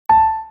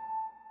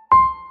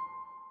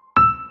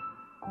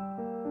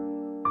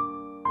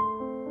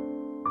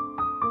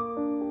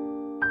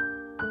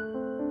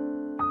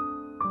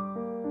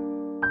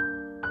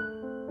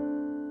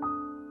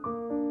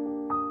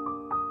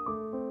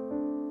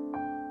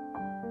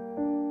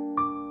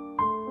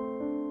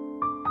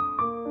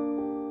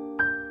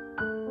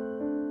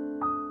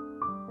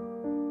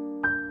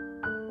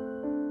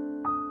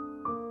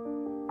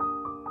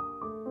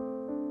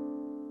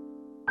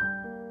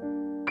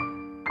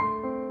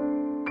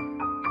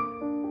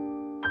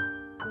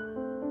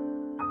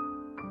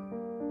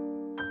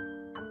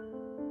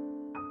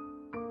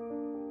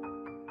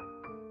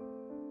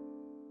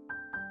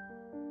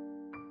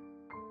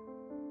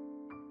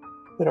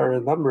there are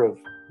a number of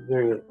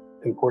very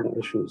important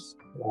issues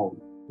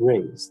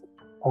raised.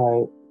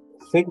 I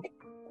think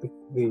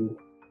the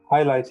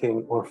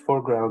highlighting or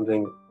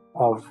foregrounding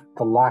of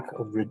the lack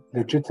of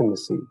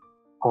legitimacy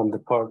on the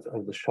part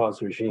of the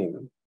Shah's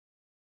regime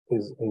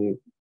is a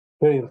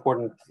very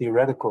important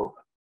theoretical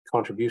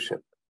contribution,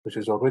 which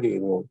is already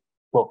in your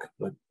book,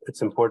 but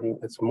it's important.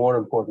 It's more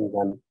important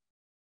than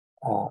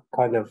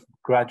kind of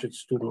graduate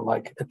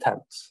student-like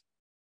attempts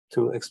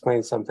to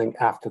explain something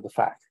after the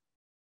fact.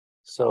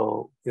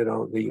 So,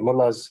 the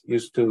mullahs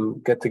used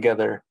to get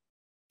together.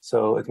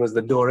 So it was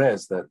the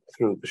Dorez that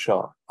threw the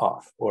Shah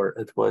off, or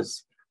it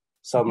was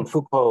some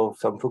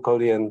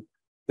Foucauldian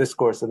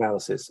discourse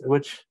analysis,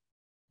 which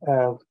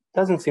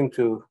doesn't seem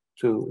to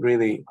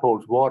really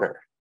hold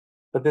water.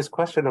 But this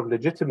question of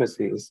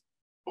legitimacy is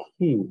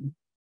key.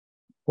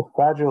 The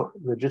fragile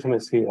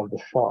legitimacy of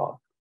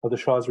the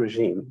Shah's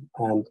regime,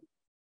 and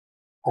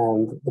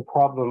the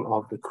problem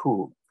of the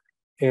coup.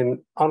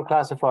 In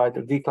unclassified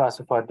or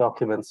declassified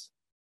documents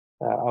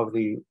of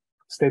the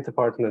State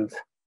Department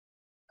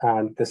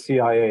and the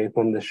CIA,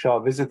 when the Shah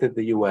visited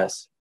the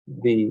US,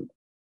 the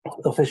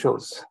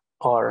officials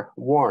are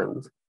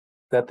warned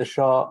that the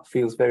Shah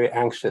feels very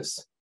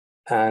anxious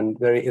and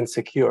very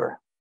insecure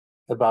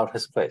about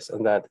his place,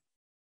 and that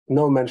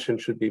no mention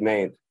should be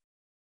made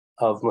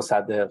of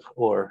Mossadegh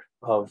or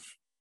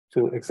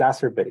to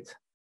exacerbate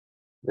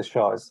the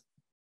Shah's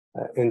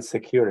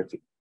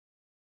insecurity.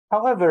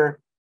 However,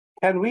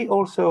 can we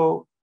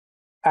also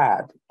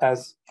add,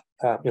 as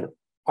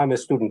I'm a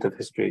student of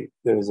history,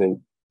 there is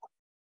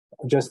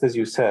just as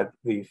you said,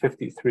 the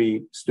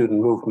 53 student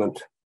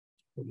movement,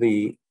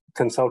 the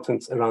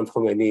consultants around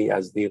Khomeini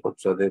as the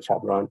Qutbzadeh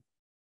Chabran,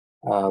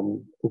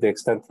 to the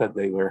extent that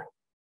they were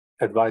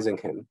advising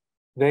him,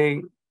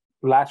 they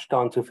latched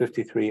on to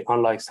 53,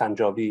 unlike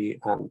Sanjabi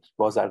and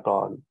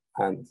Bazargan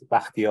and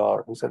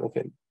Bakhtiyar, who said,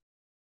 okay,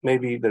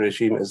 maybe the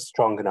regime is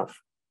strong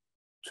enough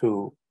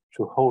to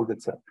hold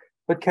itself.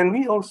 But can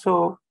we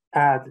also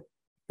add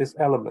this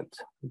element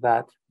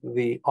that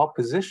the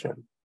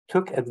opposition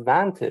took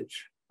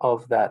advantage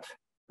of that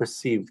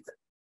perceived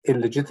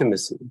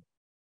illegitimacy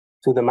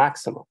to the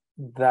maximum?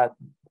 That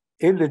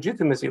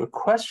illegitimacy or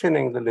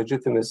questioning the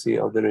legitimacy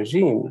of the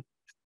regime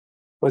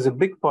was a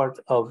big part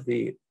of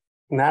the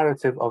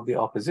narrative of the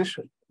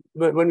opposition.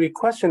 But when we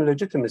question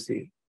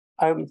legitimacy,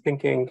 I'm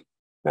thinking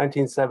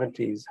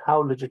 1970s, how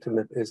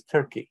legitimate is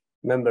Turkey,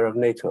 member of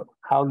NATO?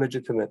 How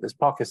legitimate is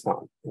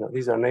Pakistan?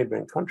 These are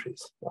neighboring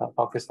countries.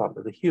 Pakistan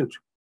with a huge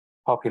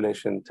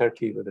population,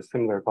 Turkey with a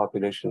similar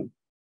population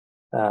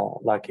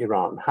like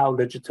Iran. How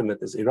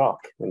legitimate is Iraq?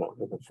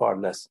 With a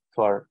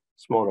far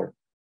smaller.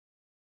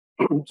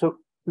 So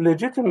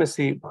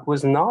legitimacy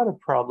was not a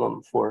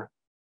problem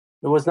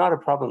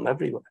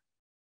everywhere.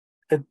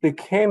 It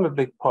became a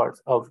big part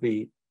of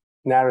the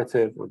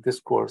narrative or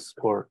discourse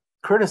or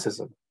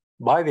criticism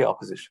by the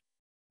opposition.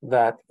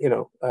 That,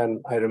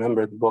 and I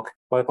remember the book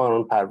by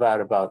Qanun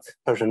Parvar about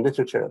Persian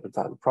literature at the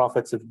time,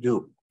 Prophets of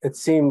Doom.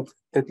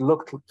 It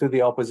looked to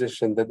the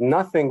opposition that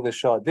nothing the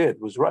Shah did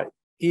was right.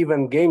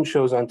 Even game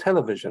shows on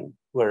television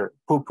were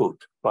poo-pooed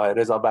by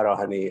Reza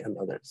Barahani and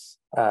others.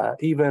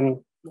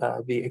 Even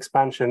the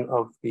expansion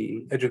of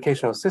the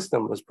educational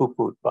system was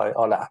poo-pooed by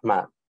Ala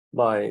Ahmad,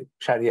 by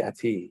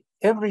Shariati,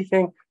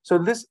 everything. So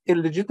this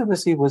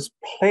illegitimacy was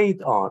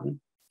played on.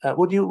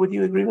 Would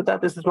you agree with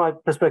that? This is my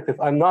perspective.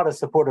 I'm not a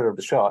supporter of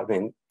the Shah.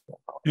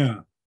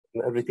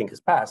 Everything has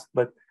passed.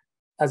 But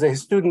as a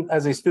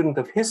student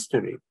of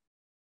history,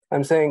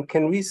 I'm saying,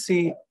 can we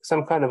see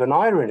some kind of an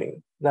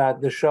irony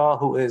that the Shah,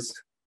 who is,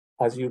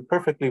 as you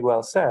perfectly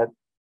well said,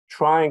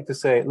 trying to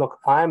say, look,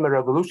 I'm a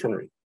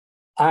revolutionary.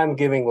 I'm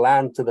giving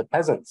land to the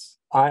peasants.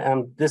 I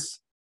am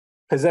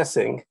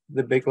dispossessing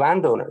the big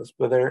landowners,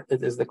 whether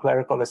it is the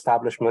clerical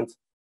establishment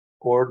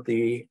or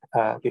the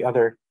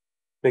other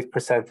big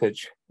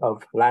percentage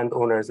of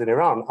landowners in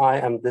Iran. I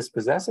am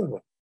dispossessing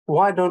them.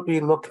 Why don't we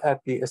look at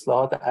the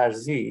Islahat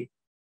Arzi?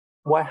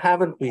 Why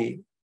haven't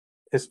we,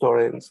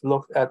 historians,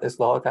 looked at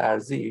Islahat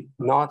Arzi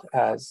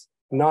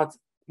not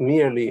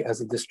merely as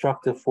a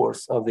destructive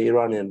force of the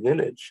Iranian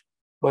village,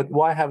 but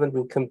why haven't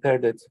we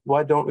compared it?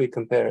 Why don't we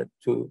compare it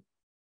to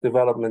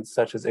developments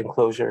such as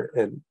enclosure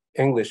in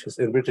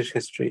British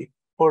history,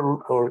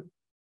 or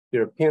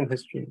European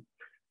history,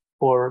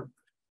 or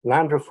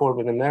land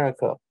reform in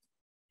America?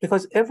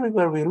 Because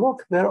everywhere we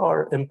look, there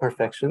are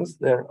imperfections.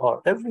 There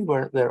are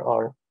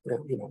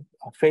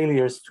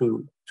failures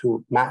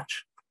to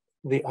match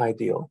the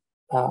ideal.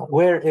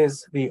 Where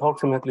is the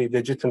ultimately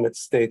legitimate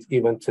state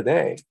even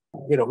today?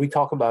 We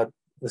talk about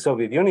the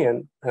Soviet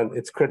Union, and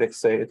its critics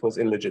say it was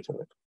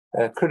illegitimate.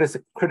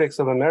 Critics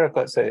of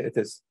America say it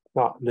is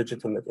not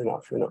legitimate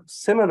enough.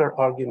 Similar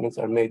arguments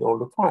are made all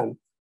the time.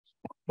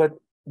 But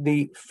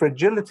the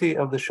fragility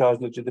of the Shah's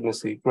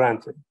legitimacy,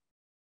 granted,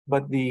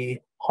 but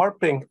the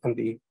harping and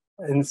the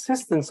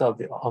insistence of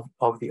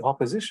the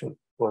opposition,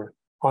 or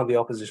on the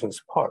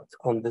opposition's part,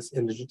 on this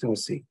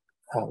illegitimacy,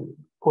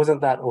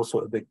 wasn't that also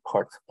a big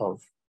part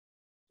of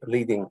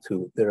leading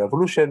to the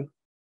revolution,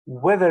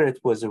 whether it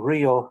was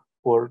real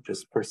or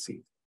just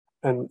perceived?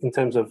 and in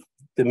terms of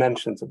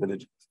dimensions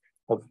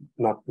of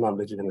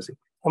non-legitimacy.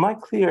 Am I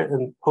clear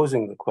in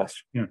posing the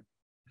question? Yeah.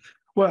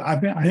 Well, I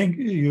think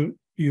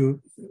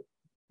you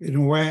in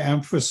a way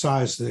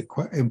emphasize the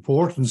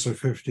importance of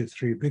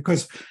 53,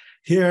 because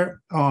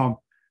here,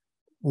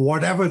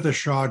 whatever the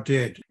Shah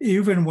did,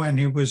 even when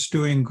he was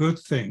doing good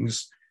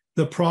things,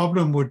 the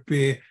problem would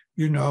be,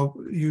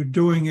 you're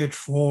doing it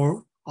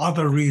for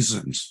other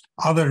reasons.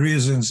 Other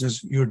reasons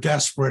is you're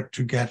desperate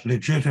to get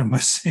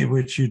legitimacy,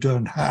 which you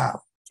don't have.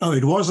 So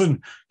it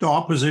wasn't the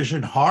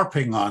opposition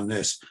harping on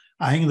this.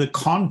 I think the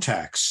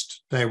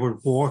context they were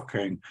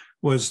working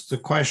was the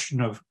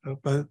question of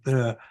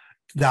the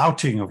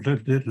doubting of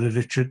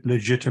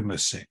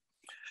legitimacy.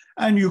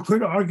 And you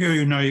could argue,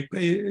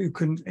 you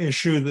can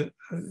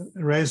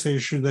raise the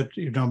issue that,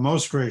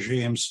 most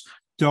regimes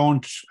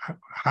don't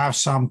have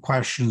some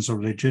questions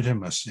of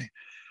legitimacy.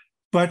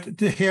 But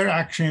here,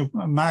 actually,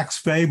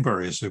 Max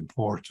Weber is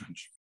important,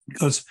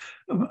 because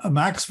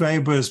Max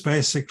Weber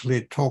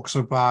basically talks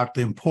about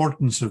the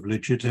importance of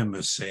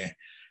legitimacy.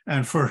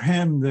 And for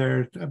him,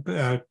 there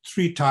are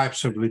three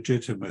types of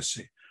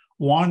legitimacy.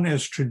 One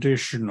is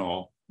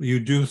traditional. You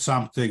do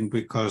something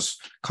because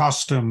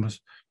custom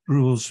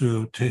rules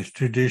you,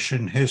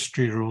 tradition,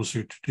 history rules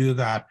you to do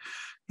that.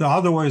 The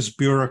other one is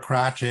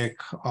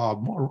bureaucratic,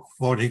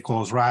 what he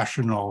calls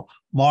rational,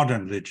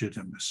 modern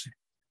legitimacy.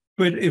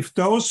 But if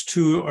those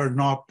two are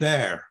not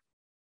there,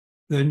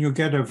 then you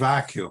get a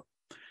vacuum.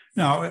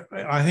 Now,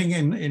 I think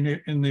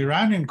in the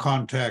Iranian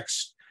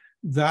context,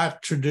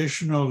 that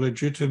traditional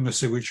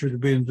legitimacy, which would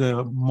have been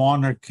the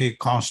monarchy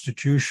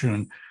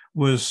constitution,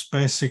 was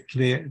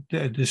basically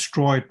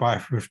destroyed by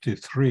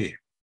 53.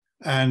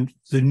 And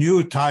the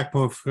new type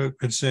of,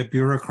 could say,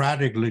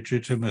 bureaucratic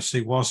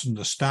legitimacy wasn't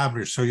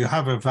established. So you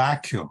have a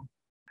vacuum.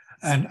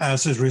 And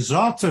as a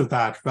result of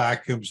that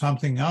vacuum,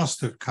 something else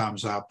that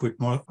comes up with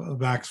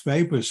Max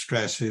Weber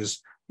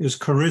stresses is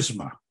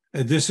charisma.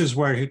 And this is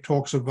where he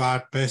talks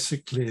about,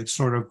 basically, it's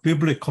sort of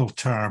biblical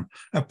term.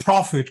 A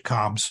prophet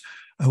comes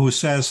who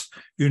says,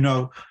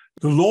 the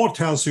law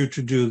tells you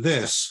to do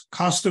this,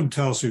 custom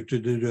tells you to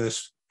do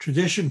this,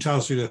 tradition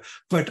tells you to,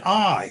 but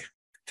I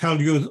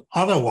tell you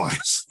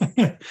otherwise.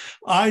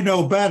 I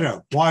know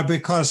better. Why?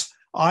 Because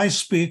I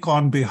speak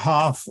on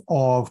behalf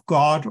of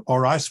God,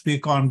 or I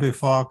speak on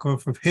behalf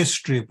of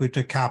history with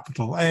a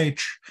capital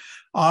H.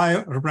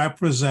 I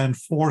represent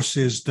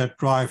forces that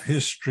drive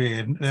history,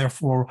 and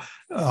therefore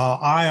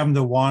I am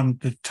the one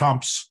that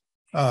trumps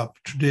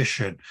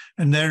tradition.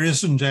 And there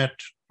isn't that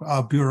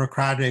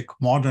bureaucratic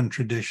modern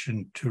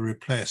tradition to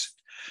replace it.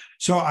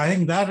 So I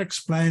think that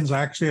explains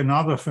actually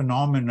another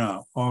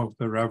phenomena of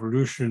the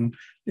revolution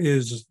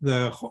is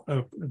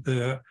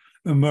the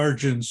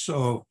emergence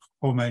of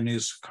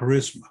Khomeini's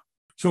charisma.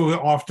 So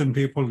often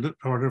people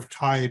sort of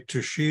tie it to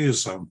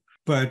Shiism,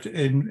 but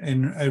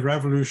in a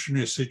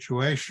revolutionary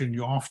situation,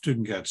 you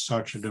often get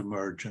such an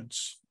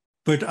emergence.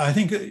 But I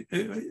think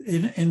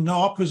in the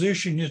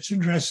opposition, it's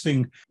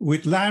interesting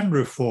with land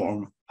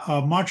reform,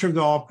 much of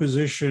the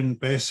opposition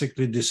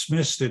basically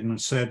dismissed it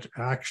and said,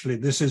 actually,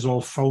 this is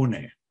all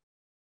phony.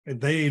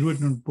 They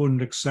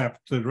wouldn't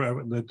accept that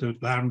the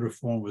land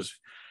reform was.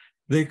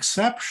 The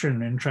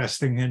exception,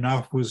 interesting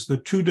enough, was the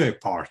Tudeh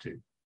party.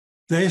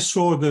 They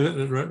saw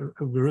the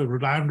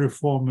land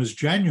reform as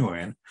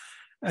genuine,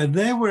 and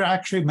they were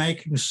actually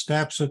making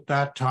steps at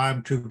that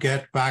time to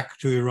get back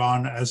to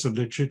Iran as a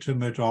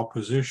legitimate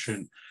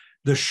opposition.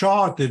 The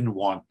Shah didn't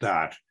want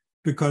that,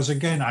 because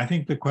again, I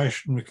think the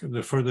question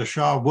for the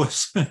Shah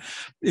was,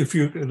 if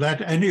you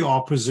let any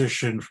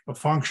opposition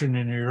function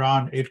in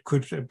Iran, it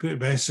could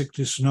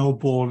basically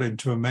snowball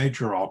into a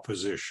major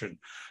opposition.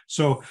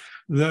 So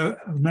the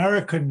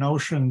American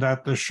notion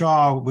that the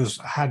Shah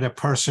had a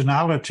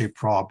personality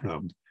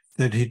problem,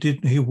 that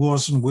he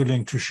wasn't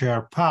willing to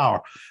share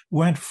power,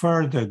 went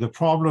further. The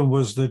problem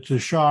was that the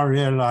Shah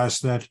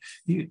realized that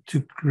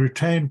to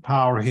retain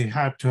power, he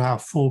had to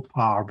have full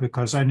power,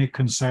 because any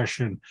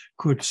concession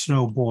could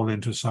snowball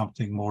into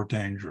something more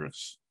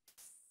dangerous.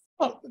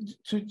 Well,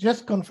 to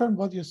just confirm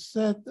what you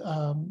said,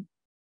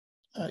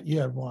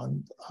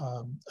 Ervand,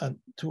 and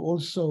to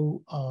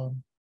also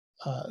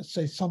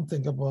say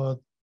something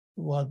about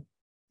what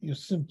you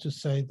seem to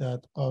say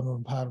that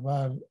Qanun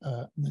Parvar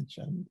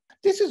mentioned.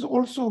 This is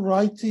also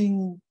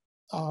writing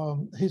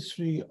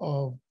history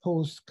of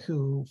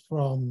post-coup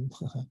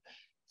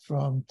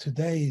from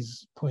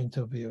today's point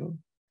of view.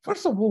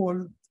 First of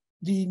all,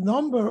 the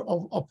number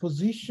of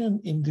opposition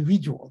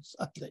individuals,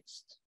 at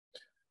least,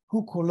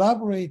 who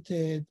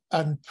collaborated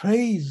and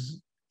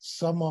praised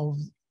some of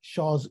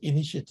Shah's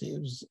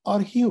initiatives are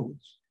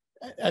huge.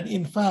 And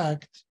in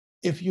fact,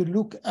 if you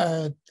look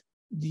at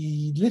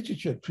the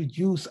literature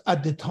produced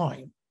at the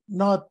time,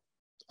 not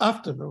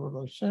after the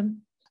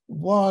revolution,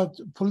 what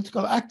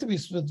political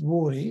activists were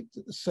worried,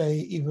 say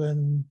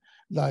even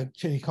like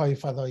Cherikhai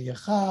Fadai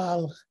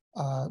Khalq,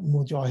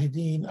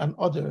 Mujahideen and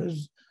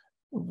others,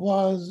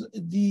 was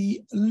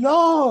the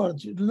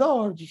large,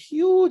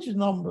 huge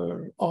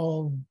number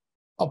of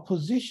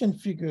opposition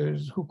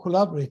figures who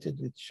collaborated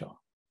with Shah.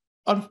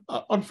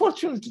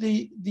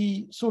 unfortunately,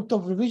 the sort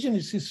of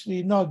revisionist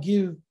history now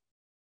give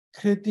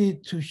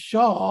credit to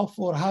Shah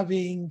for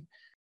having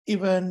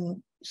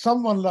even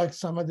someone like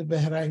Samad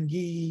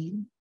Behrangi,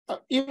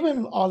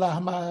 even Al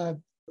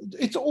Ahmad.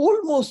 It's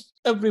almost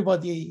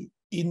everybody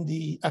in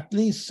the at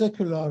least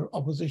secular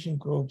opposition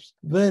groups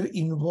were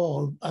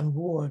involved and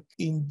worked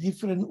in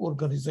different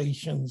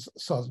organizations,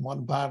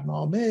 Sazman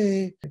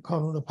Barname,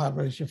 Kanun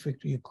Parvarish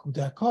Fikri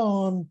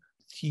Kudakan,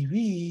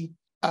 TV,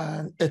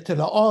 and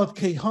Etela'at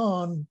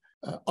Kayhan.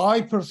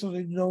 I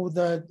personally know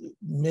that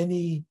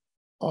many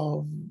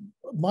of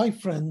my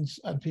friends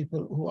and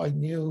people who I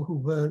knew who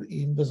were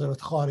in Wazarat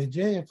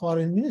Kharijah,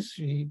 Foreign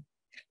Ministry,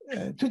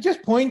 to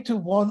just point to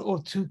one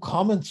or two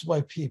comments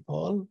by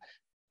people,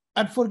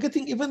 and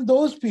forgetting even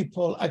those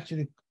people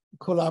actually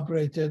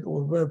collaborated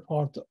or were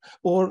part,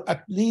 or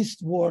at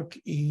least work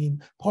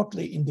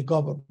partly in the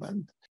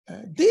government.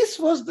 This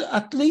was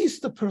at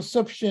least the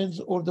perceptions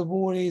or the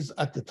worries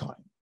at the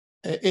time.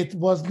 It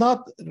was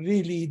not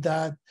really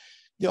that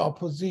the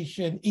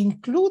opposition,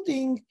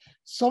 including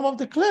some of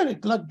the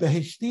clerics like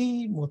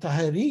Beheshti,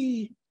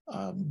 Mutahari,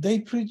 they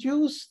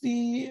produced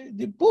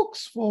the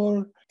books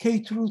for K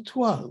through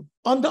 12.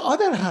 On the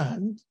other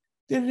hand,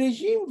 the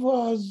regime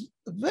was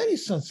very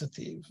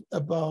sensitive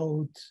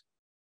about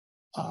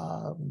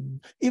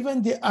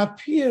even the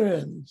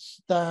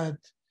appearance that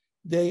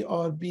they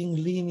are being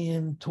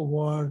lenient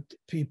toward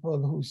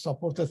people who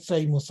supported,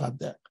 say,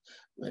 Mossadegh.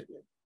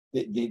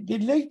 The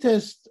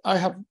latest,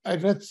 I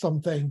read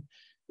something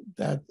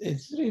that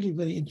is really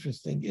very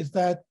interesting, is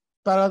that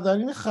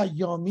Baradarin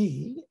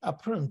Khayyami,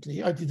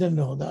 apparently, I didn't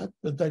know that,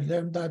 but I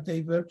learned that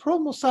they were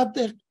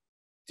pro-Mossadegh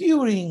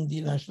during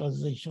the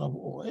nationalization of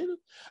oil.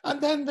 And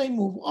then they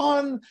move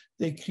on,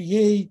 they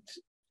create,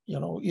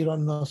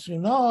 Iran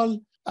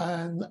Nacional,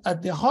 and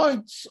at the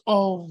heights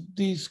of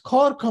this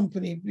car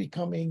company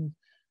becoming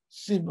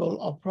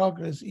symbol of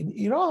progress in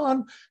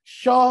Iran,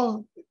 Shah,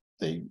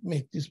 they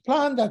make this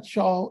plan that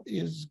Shah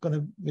is going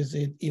to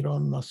visit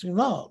Iran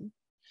Nacional.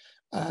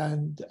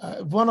 And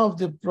one of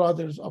the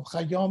brothers of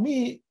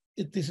Khayyami,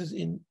 this is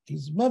in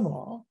his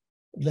memoir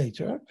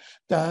later,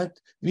 that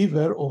we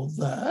were all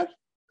there.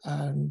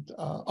 And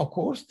of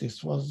course,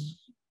 this was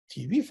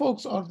TV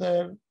folks are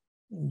there,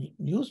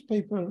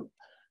 newspaper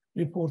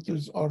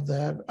reporters are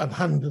there, and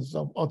hundreds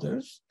of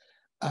others,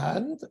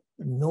 and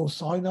no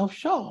sign of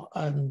Shah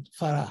and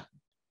Farah.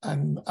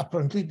 And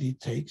apparently it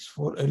takes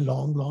for a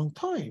long, long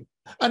time.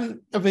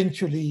 And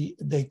eventually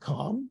they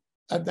come.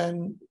 And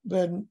then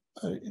when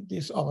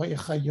this Aghay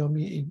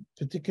Khayyami in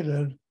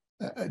particular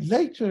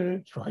later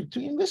tried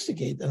to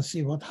investigate and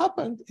see what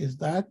happened, is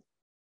that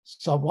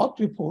Sawat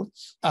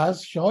reports,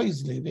 as Shah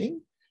is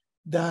leaving,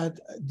 that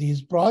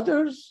these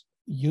brothers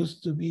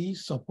used to be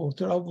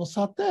supporter of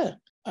Mossadegh,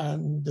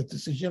 and the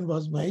decision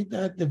was made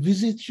that the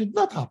visit should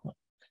not happen.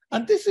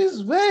 And this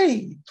is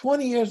way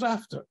 20 years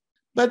after.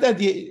 But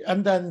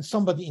and then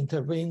somebody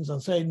intervenes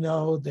and say,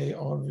 no, they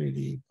are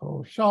really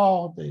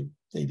pro-Shah,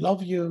 they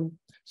love you.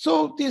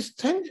 So this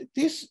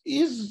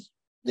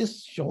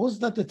shows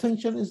that the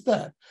tension is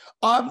there.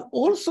 I'm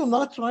also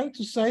not trying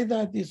to say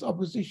that these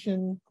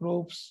opposition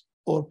groups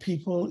or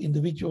people,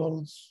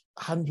 individuals,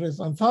 hundreds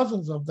and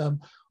thousands of them,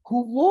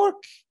 who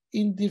work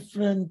in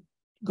different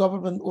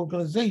government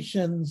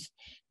organizations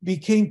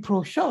became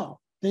pro-Shah.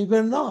 They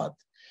were not,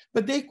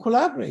 but they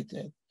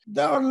collaborated.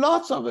 There are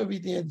lots of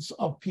evidence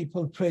of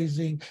people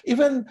praising,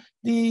 even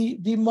the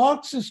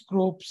Marxist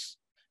groups,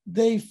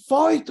 they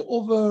fight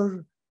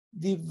over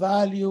the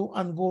value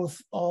and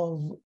worth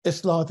of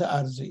Islah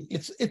Arzi.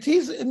 It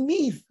is a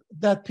myth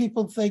that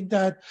people think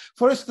that,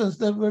 for instance,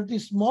 there were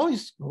this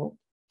Maoist group,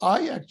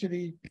 I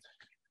actually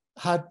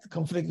had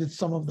conflict with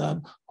some of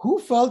them, who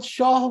felt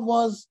Shah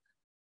was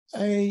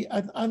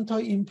an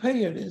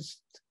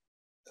anti-imperialist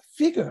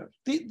figure.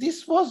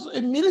 This was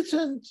a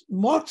militant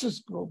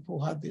Marxist group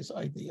who had these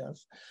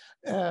ideas.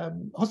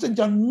 Hossein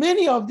Jan,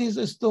 many of these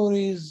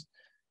stories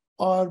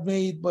are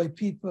made by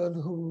people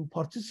who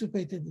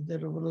participated in the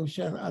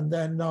revolution, and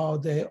then now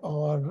they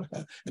are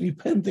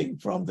repenting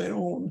from their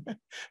own,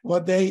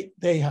 what they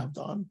have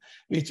done,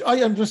 which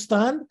I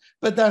understand,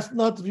 but that's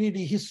not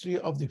really history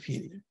of the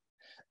period.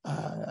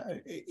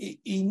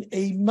 In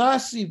a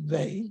massive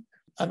way,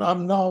 and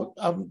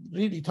I'm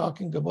really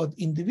talking about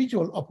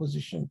individual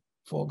opposition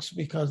folks,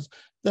 because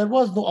there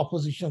was no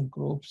opposition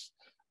groups.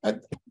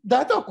 And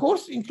that, of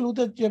course,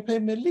 included Jabhe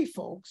Milli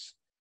folks.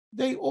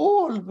 They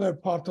all were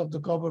part of the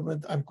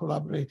government and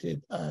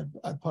collaborated and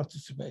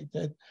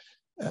participated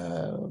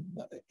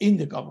in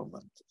the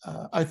government.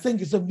 I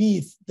think it's a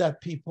myth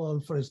that people,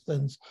 for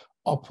instance,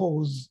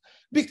 oppose.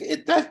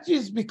 That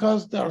is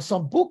because there are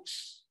some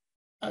books,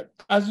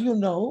 as you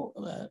know,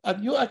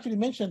 and you actually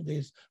mentioned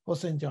this,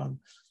 Hossein Jan,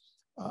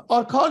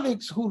 our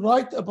colleagues who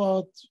write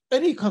about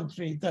any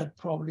country that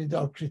probably they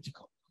are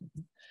critical.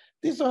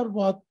 These are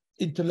what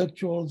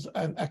intellectuals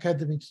and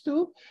academics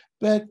do,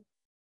 but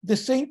the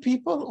same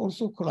people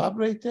also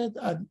collaborated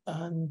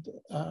and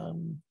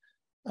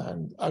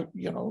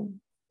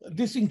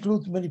this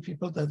includes many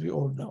people that we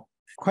all know.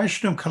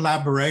 question of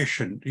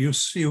collaboration, you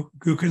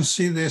can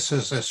see this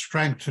as a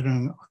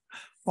strengthening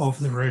of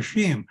the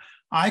regime.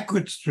 I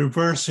could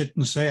reverse it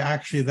and say,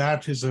 actually,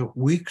 that is a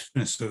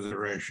weakness of the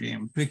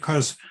regime,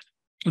 because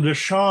the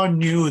Shah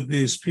knew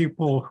these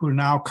people who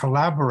now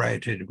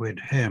collaborated with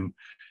him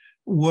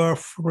were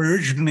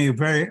originally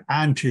very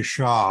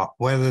anti-Shah,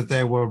 whether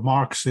they were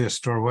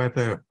Marxist or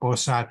whether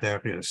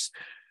Mossadeghis,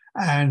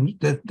 and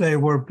that they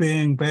were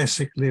being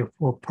basically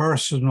for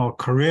personal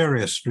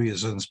careerist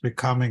reasons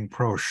becoming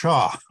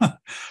pro-Shah.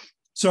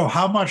 So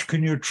how much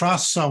can you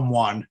trust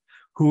someone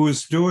who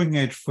is doing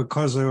it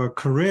because of a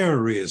career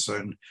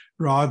reason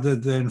rather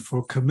than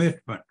for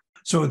commitment?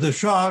 So the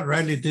Shah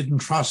really didn't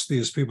trust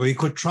these people. He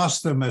could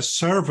trust them as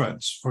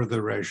servants for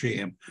the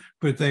regime,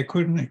 but he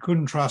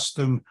couldn't trust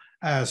them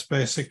as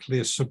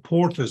basically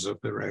supporters of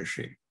the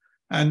regime.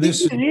 And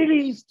this he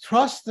really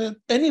trusted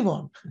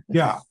anyone.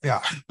 Yeah.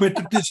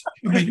 But this,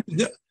 I mean,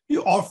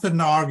 often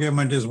the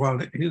argument is, well,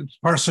 it's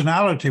a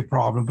personality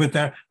problem, but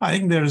I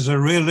think there is a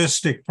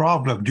realistic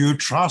problem. Do you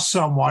trust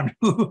someone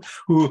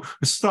who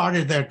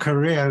started their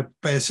career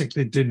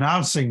basically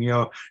denouncing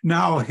you?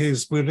 Now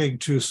he's willing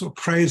to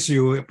praise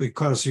you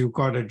because you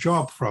got a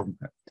job from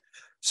him.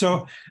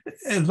 So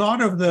a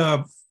lot of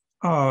the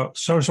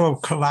social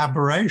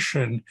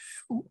collaboration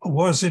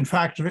was, in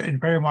fact,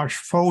 very much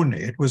phony.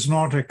 It was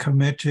not a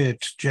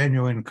committed,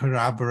 genuine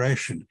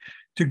collaboration.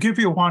 To give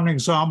you one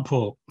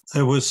example,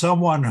 there was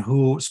someone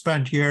who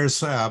spent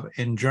years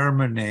in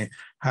Germany,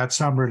 had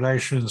some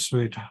relations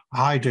with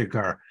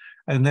Heidegger,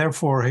 and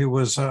therefore he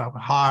was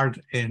hired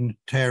in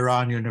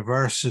Tehran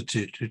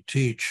University to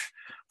teach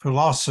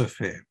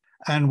philosophy.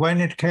 And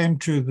when it came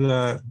to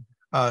the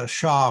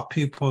Shah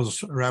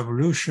People's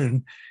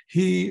Revolution,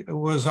 he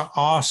was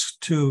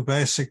asked to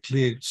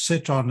basically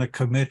sit on the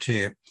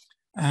committee,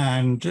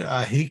 and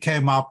he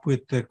came up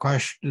with the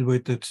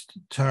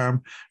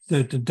term,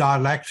 the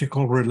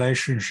dialectical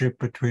relationship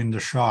between the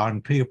Shah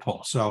and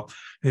people. So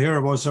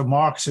here was a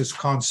Marxist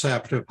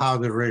concept of how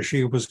the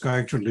regime was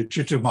going to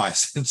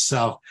legitimize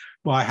itself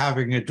by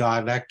having a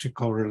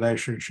dialectical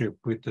relationship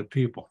with the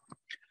people.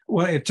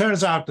 Well, it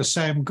turns out the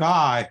same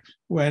guy,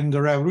 when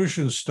the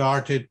revolution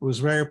started, was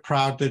very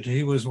proud that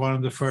he was one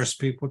of the first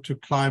people to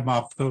climb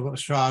up the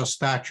Shah's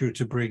statue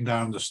to bring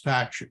down the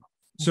statue.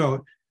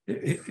 So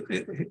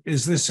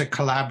is this a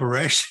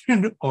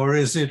collaboration, or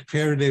is it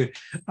purely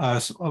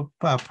a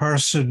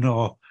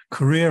personal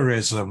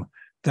careerism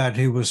that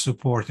he was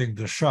supporting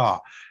the Shah?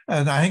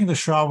 And I think the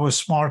Shah was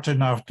smart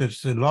enough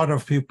that a lot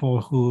of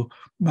people who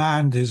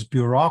manned his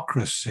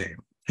bureaucracy,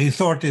 he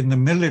thought in the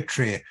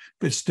military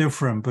it's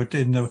different, but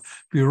in the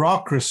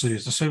bureaucracy,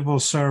 the civil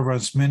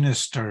servants,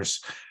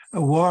 ministers,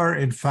 were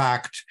in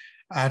fact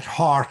at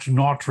heart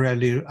not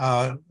really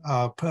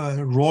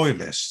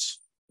royalists.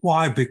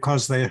 Why?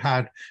 Because they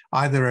had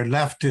either a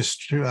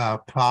leftist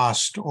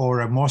past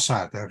or a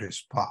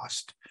Mossadeghist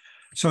past.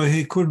 So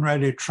he couldn't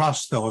really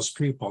trust those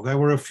people. There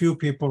were a few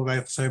people,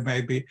 let's say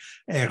maybe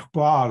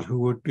Ervand, who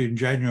would be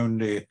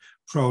genuinely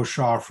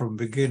pro-Shah from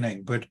the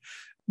beginning, but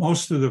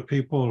most of the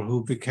people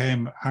who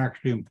became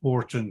actually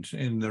important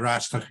in the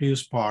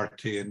Rastakhis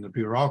party, in the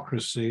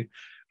bureaucracy,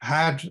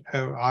 had,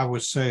 I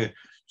would say,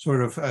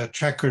 sort of a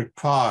checkered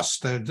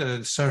past,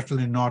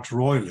 certainly not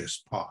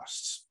royalist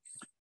pasts.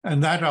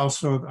 And that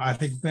also, I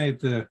think, made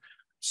the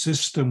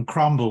system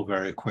crumble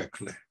very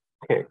quickly.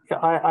 Okay,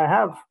 I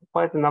have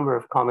quite a number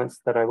of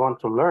comments that I want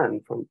to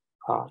learn from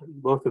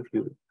both of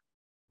you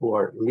who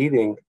are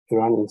leading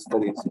Iranian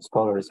studies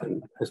scholars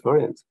and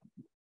historians.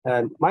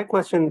 And my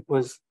question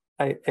was,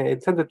 I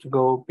intended to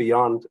go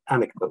beyond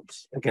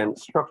anecdotes, again,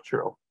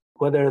 structural,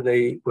 whether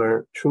they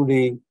were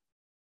truly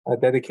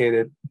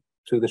dedicated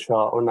to the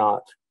Shah or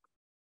not.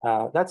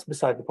 That's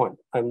beside the point.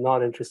 I'm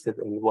not interested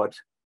in what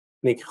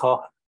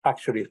Nikah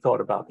actually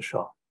thought about the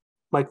Shah.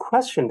 My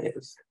question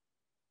is,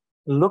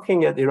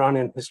 looking at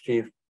Iranian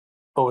history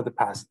over the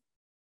past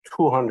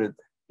 200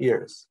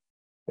 years,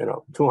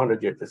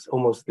 200 years, it's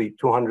almost the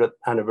 200th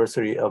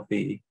anniversary of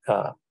the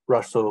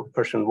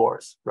Russo-Persian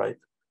Wars, right?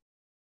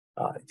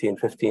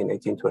 1815,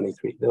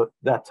 1823,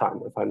 that time,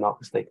 if I'm not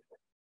mistaken.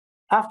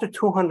 After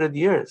 200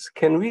 years,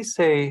 can we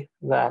say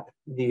that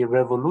the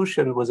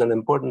revolution was an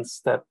important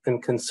step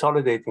in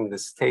consolidating the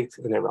state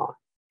in Iran,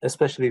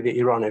 especially the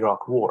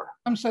Iran-Iraq War?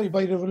 I'm sorry,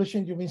 by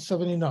revolution, you mean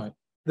 79?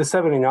 The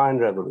 79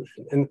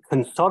 revolution, in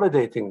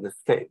consolidating the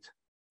state.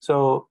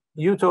 So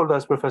you told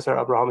us, Professor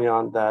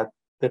Abrahamian, that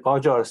the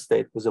Qajar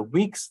state was a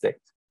weak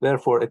state,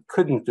 therefore it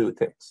couldn't do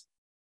things.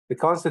 The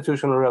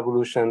constitutional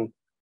revolution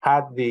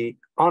had the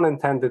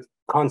unintended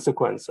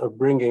consequence of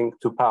bringing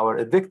to power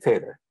a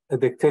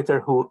dictator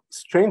who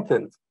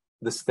strengthened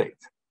the state.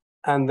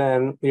 And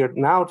then we are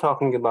now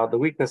talking about the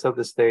weakness of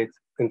the state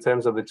in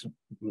terms of its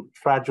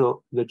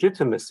fragile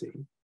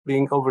legitimacy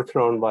being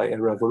overthrown by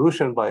a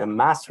revolution, by a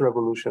mass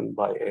revolution,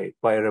 by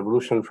a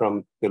revolution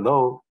from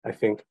below. I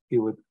think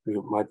you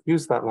might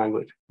use that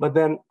language. But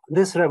then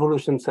this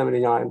revolution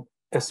 79,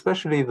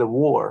 especially the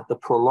war, the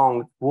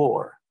prolonged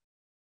war,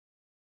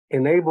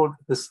 enabled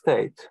the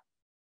state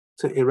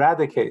to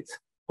eradicate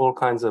all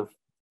kinds of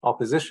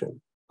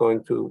opposition, going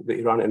to the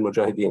Iranian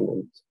Mujahideen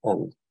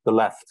and the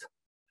left,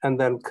 and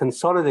then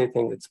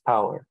consolidating its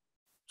power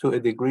to a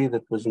degree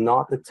that was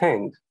not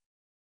attained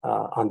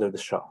under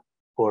the Shah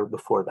or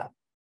before that.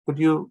 Would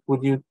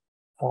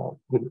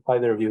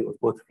either of you or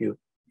both of you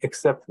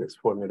accept this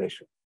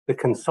formulation? The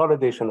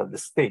consolidation of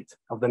the state,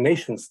 of the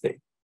nation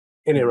state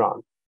in Iran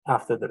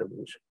after the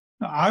revolution.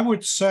 I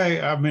would say,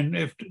 I mean,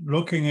 if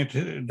looking at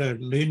the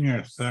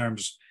linear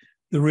terms,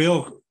 the real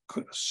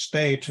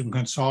state and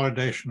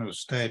consolidation of the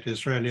state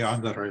is really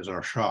under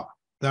Reza Shah.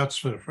 That's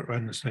what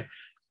I say.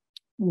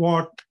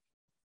 What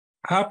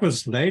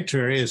happens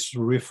later is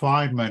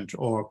refinement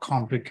or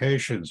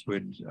complications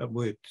with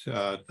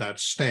that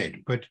state.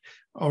 But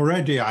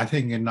already, I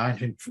think in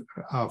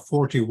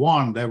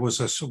 1941, there was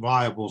a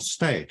viable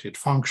state. It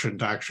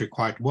functioned actually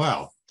quite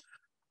well.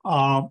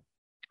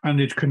 And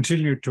it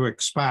continued to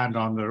expand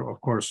under, of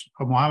course,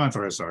 Mohammad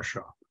Reza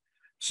Shah.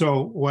 So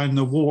when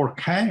the war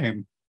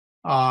came,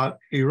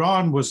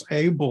 Iran was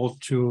able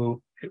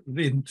to,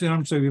 in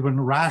terms of even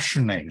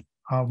rationing,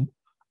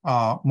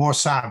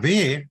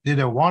 Mirsepassi did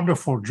a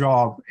wonderful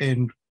job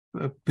in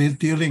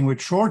dealing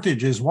with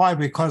shortages. Why?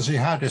 Because he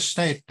had a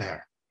state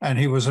there, and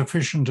he was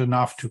efficient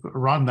enough to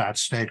run that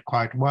state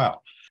quite well.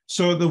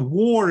 So the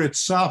war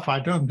itself, I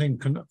don't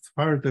think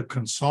further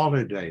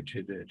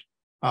consolidated it.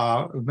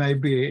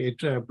 Maybe it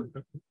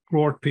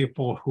brought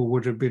people who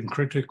would have been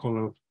critical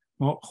of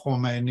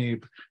Khomeini,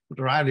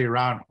 rally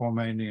around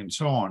Khomeini and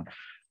so on.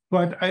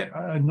 But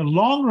in the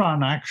long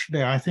run,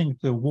 actually, I think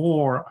the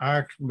war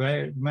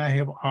may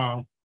have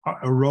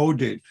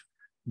eroded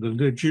the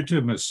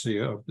legitimacy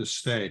of the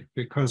state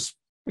because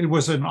it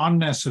was an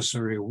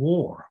unnecessary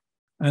war.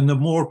 And the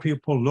more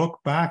people look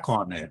back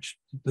on it,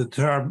 the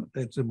term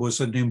it was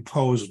an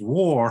imposed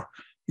war.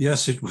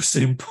 Yes, it was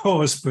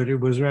imposed, but it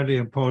was really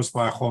imposed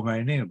by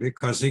Khomeini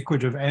because he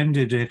could have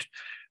ended it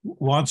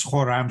once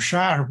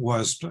Khorramshahr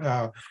was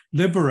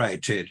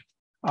liberated.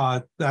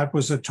 That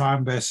was a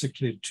time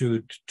basically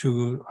to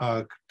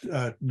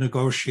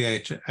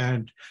negotiate,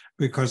 and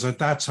because at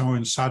that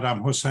time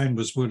Saddam Hussein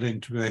was willing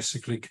to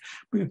basically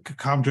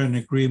come to an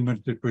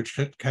agreement, which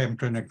came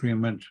to an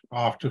agreement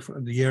after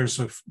the years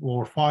of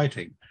war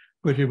fighting.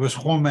 But it was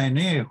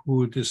Khomeini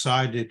who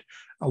decided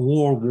a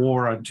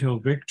war until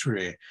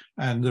victory,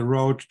 and the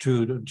road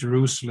to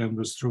Jerusalem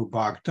was through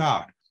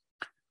Baghdad.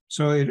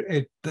 So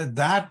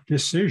that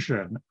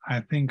decision,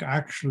 I think,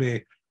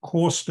 actually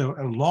cost a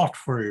lot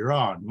for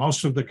Iran.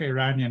 Most of the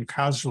Iranian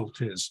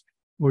casualties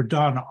were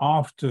done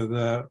after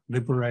the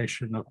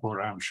liberation of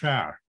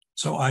Khorramshahr.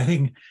 So I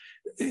think,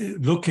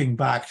 looking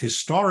back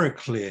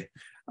historically,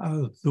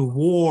 the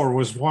war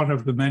was one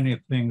of the many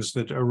things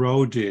that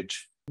eroded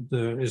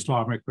the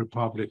Islamic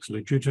Republic's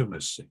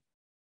legitimacy.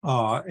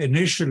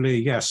 Initially,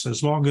 yes,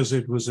 as long as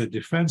it was a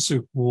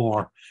defensive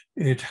war,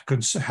 it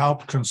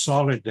helped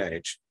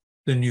consolidate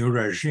the new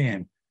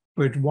regime.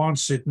 But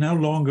once it no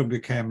longer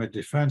became a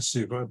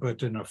defensive,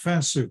 but an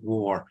offensive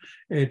war,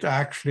 it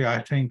actually, I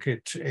think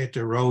it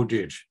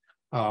eroded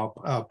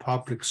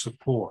public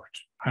support.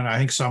 And I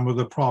think some of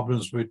the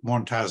problems with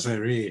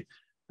Montazeri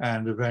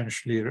and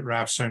eventually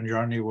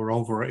Rafsanjani were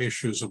over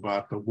issues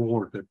about the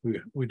war that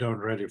we don't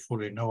really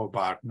fully know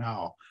about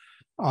now.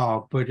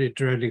 But it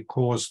really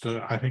caused,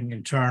 I think,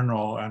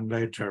 internal and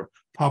later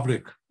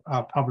public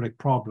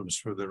problems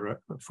for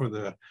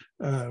the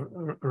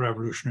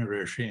revolutionary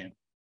regime.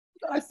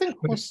 I think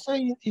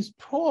Hossein is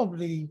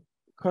probably,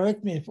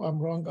 correct me if I'm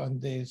wrong on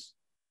this,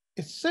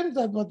 it seems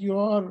that what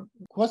your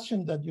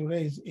question that you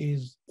raise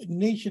is a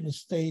nation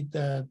state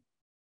that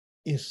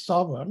is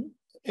sovereign.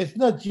 It's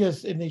not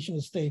just a nation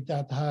state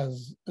that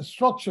has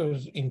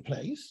structures in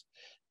place,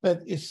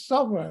 but is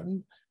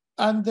sovereign,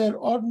 and there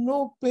are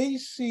nobody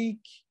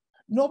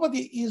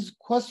is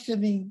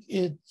questioning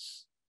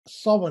its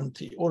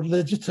sovereignty or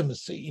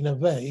legitimacy in a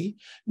way,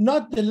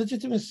 not the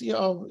legitimacy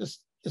of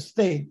a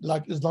state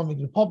like Islamic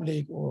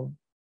Republic or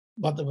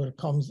whatever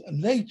comes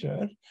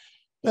later.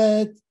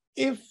 But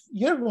if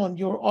Ervand,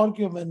 your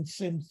argument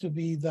seems to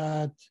be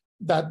that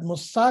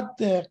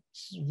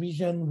Mossadegh's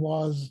vision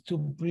was to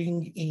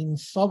bring in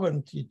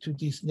sovereignty to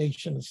this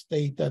nation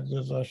state that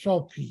Reza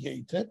Shah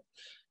created,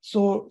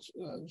 so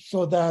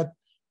that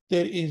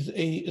there is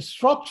a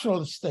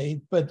structural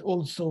state, but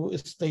also a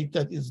state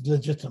that is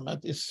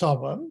legitimate, is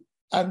sovereign,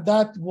 and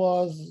that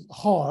was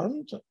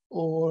harmed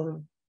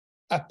or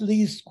at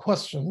least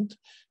questioned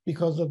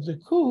because of the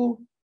coup.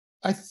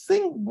 I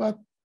think what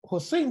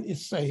Hossein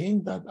is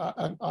saying, that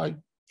I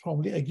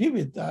probably agree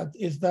with that,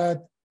 is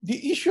that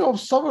the issue of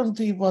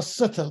sovereignty was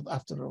settled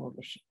after the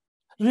revolution,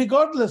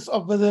 regardless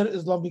of whether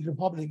Islamic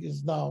Republic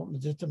is now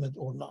legitimate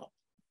or not.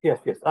 Yes.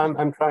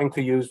 I'm trying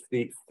to use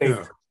the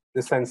state,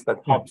 the sense that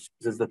Hobbes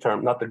uses the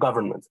term, not the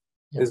government.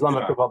 The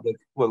Islamic Republic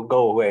will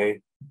go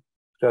away,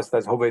 just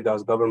as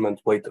Hoveyda's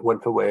government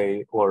went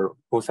away, or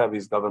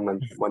Mousavi's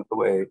government went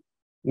away.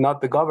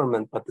 Not the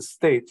government, but the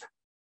state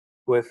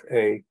with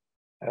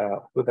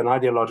an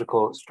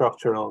ideological,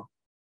 structural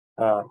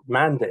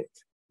mandate.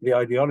 The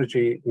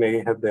ideology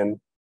may have been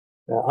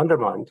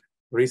undermined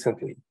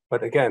recently,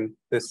 but again,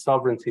 this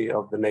sovereignty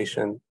of the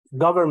nation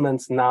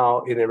governments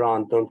now in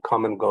Iran don't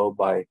come and go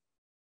by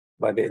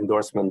the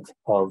endorsement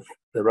of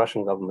the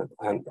Russian government.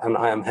 And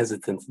I am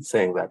hesitant in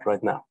saying that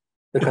right now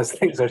because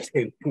things are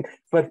changing.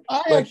 But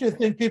actually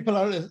think people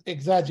are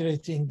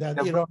exaggerating that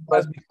Iran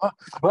has become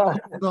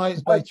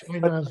recognized by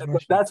China as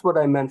Russia. That's what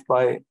I meant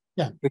by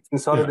the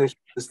consolidation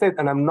of the state.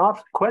 And I'm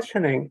not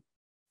questioning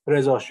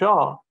Reza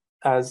Shah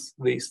as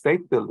the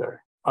state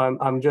builder.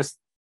 I'm just,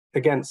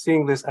 again,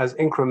 seeing this as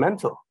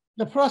incremental.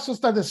 The process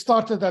that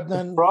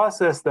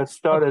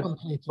started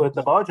with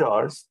the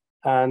Qajars,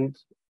 and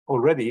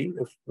already,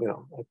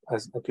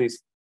 at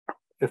least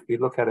if we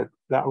look at it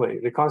that way,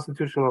 the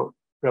constitutional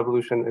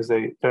revolution is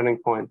a turning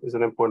point, is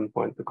an important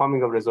point. The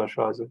coming of Reza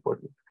Shah is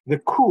important. The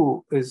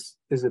coup is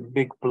a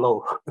big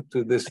blow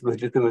to this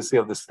legitimacy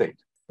of the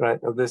state,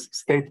 right? Of this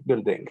state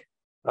building.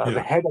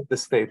 The head of the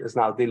state is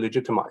now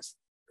delegitimized,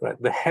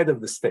 right? The head of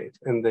the state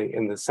in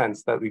the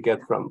sense that we get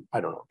from,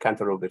 I don't know,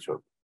 Kantarovich or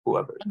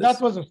whoever. And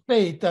that was a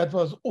state that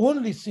was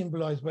only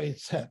symbolized by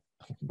its head.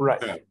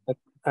 Right.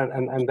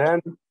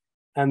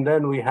 And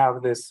then we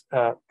have this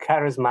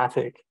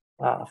charismatic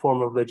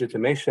form of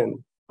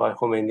legitimation by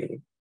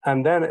Khomeini.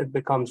 And then it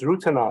becomes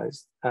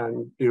routinized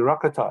and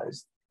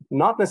bureaucratized,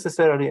 not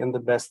necessarily in the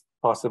best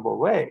possible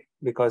way,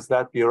 because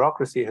that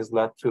bureaucracy has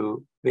led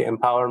to the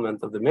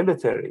empowerment of the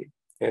military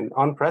in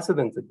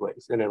unprecedented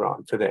ways in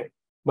Iran today.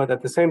 But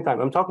at the same time,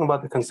 I'm talking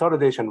about the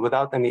consolidation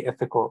without any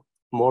ethical,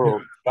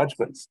 moral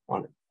judgments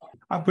on it.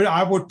 But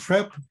I would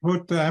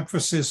put the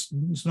emphasis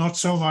not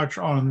so much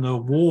on the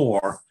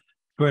war,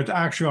 but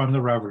actually on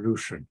the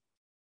revolution.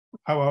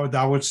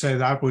 I would say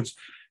that was,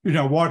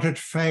 what had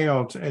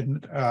failed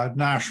in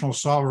national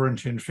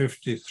sovereignty in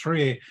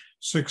 1953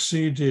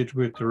 succeeded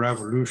with the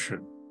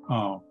revolution.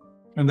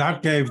 And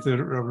that gave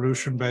the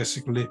revolution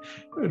basically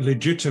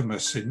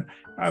legitimacy.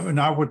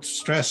 I would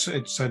stress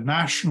it's a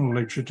national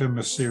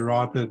legitimacy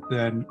rather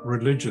than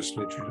religious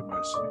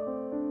legitimacy.